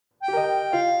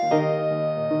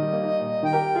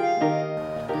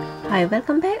Hi,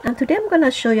 welcome back, and today I'm gonna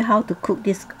show you how to cook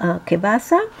this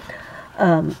kielbasa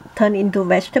turn into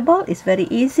vegetable. It's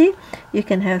very easy. You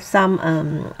can have some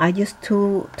I use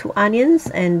two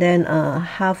onions and then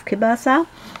half kielbasa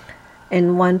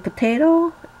and one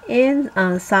potato and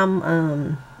some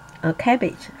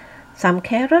cabbage, some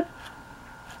carrot.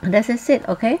 That is it.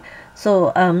 Okay,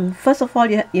 so first of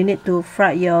all you need to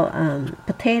fry your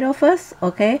potato first.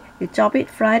 Okay, you chop it,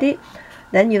 fry it,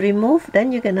 then you remove,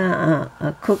 then you're gonna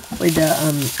cook with the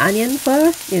onion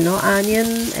first, onion,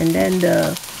 and then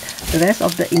the rest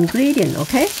of the ingredient.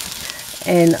 Okay,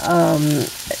 and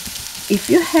if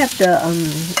you have the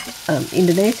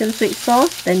Indonesian sweet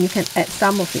sauce, then you can add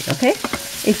some of it. Okay,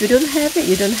 if you don't have it,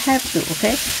 you don't have to.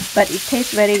 Okay, but it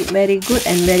tastes very good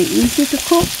and very easy to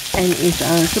cook, and it's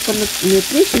super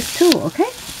nutritious too.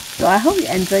 Okay, so I hope you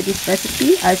enjoy this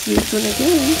recipe. I'll see you soon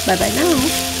again. Bye bye now.